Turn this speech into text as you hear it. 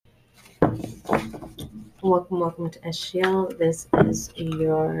Welcome to SGL. This is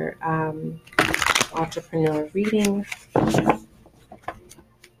your entrepreneur reading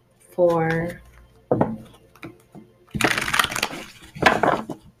for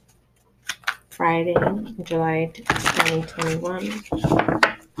Friday, July 2021.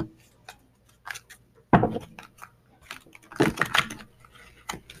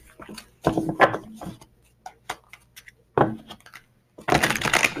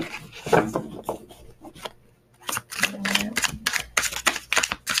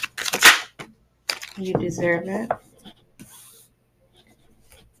 You deserve it.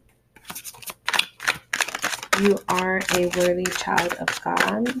 You are a worthy child of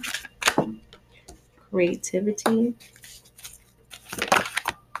God. Creativity.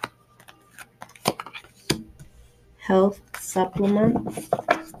 Health supplements.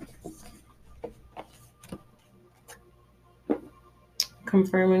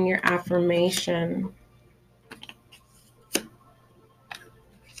 Confirming your affirmation.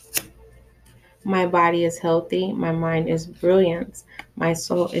 My body is healthy. My mind is brilliant. My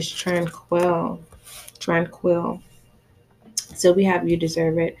soul is tranquil. So we have you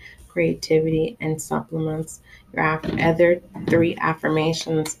deserve it, creativity, and supplements. Your other three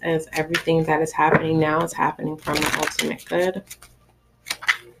affirmations is everything that is happening now is happening from the ultimate good.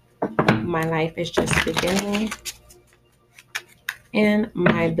 My life is just beginning. And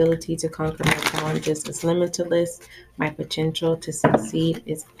my ability to conquer my challenges is limitless. My potential to succeed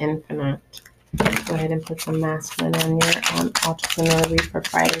is infinite. Go ahead and put some masculine on your entrepreneur read for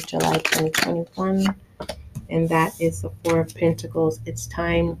Friday, July 2021. And that is the Four of Pentacles. It's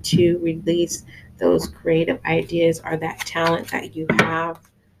time to release those creative ideas or that talent that you have.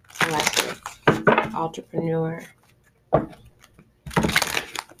 Like entrepreneur.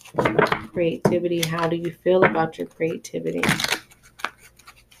 Creativity. How do you feel about your creativity?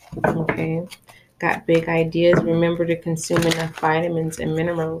 Okay. Got big ideas. Remember to consume enough vitamins and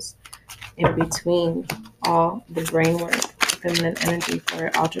minerals in between all the brain work. Feminine energy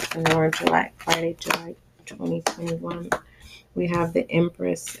for entrepreneur Friday, July 2021. We have the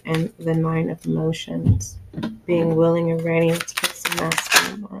Empress and the Nine of Emotions. Being willing and ready. Let's put some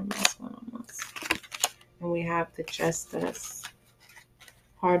masculine on this. And we have the Justice.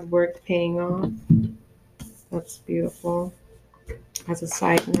 Hard work paying off. That's beautiful. As a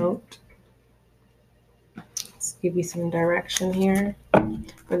side note, let's give you some direction here.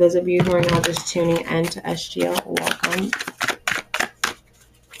 For those of you who are now just tuning in to SGL, welcome.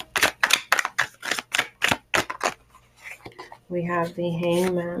 We have the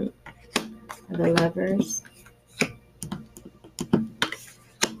Hangman, the Lovers,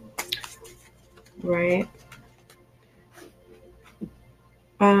 right?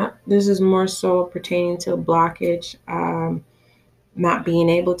 This is more so pertaining to blockage, not being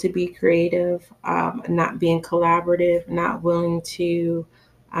able to be creative, not being collaborative, not willing to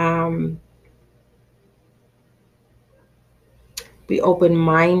be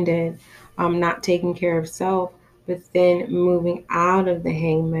open-minded, not taking care of self, but then moving out of the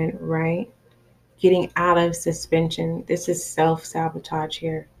Hangman, right? Getting out of suspension. This is self-sabotage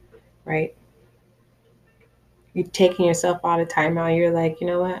here, right? You're taking yourself out of timeout. You're like, you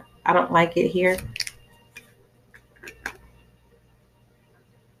know what? I don't like it here.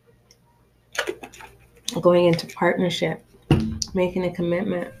 Going into partnership, making a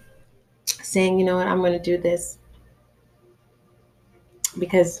commitment, saying, you know what, I'm going to do this.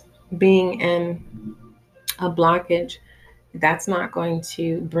 Because being in a blockage, that's not going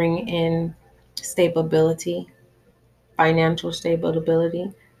to bring in stability, financial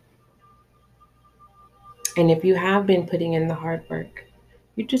stability. And if you have been putting in the hard work,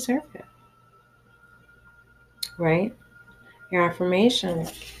 you deserve it, right? Your affirmation,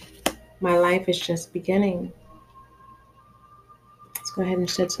 my life is just beginning. Let's go ahead and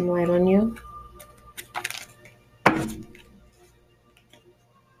shed some light on you.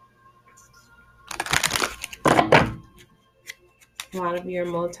 A lot of you are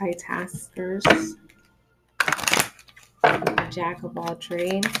multitaskers, jack of all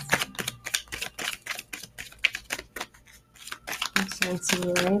trades. Send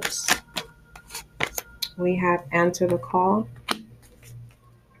some lights. We have answer the call.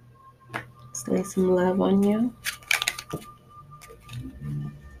 Let's lay some love on you.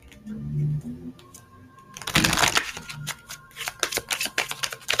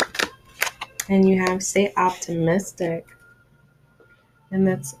 And you have stay optimistic. And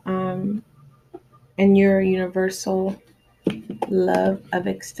that's in your universal love of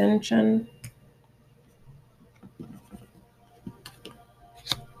extension.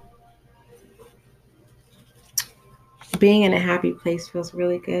 Being in a happy place feels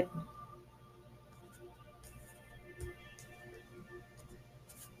really good.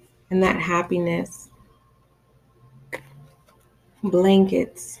 And that happiness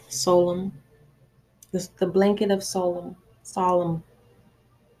blankets solemn, the blanket of solemn,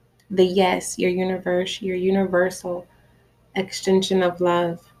 the yes, your universal extension of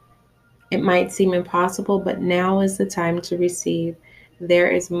love. It might seem impossible, but now is the time to receive. There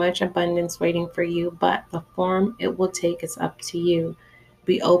is much abundance waiting for you, but the form it will take is up to you.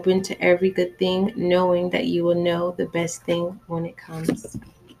 Be open to every good thing, knowing that you will know the best thing when it comes.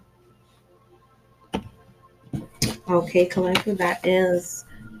 Okay, collective, that is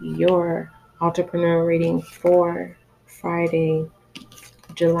your entrepreneur reading for Friday,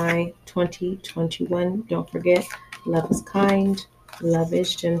 July 2021. Don't forget, love is kind, love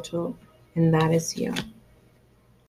is gentle, and that is you.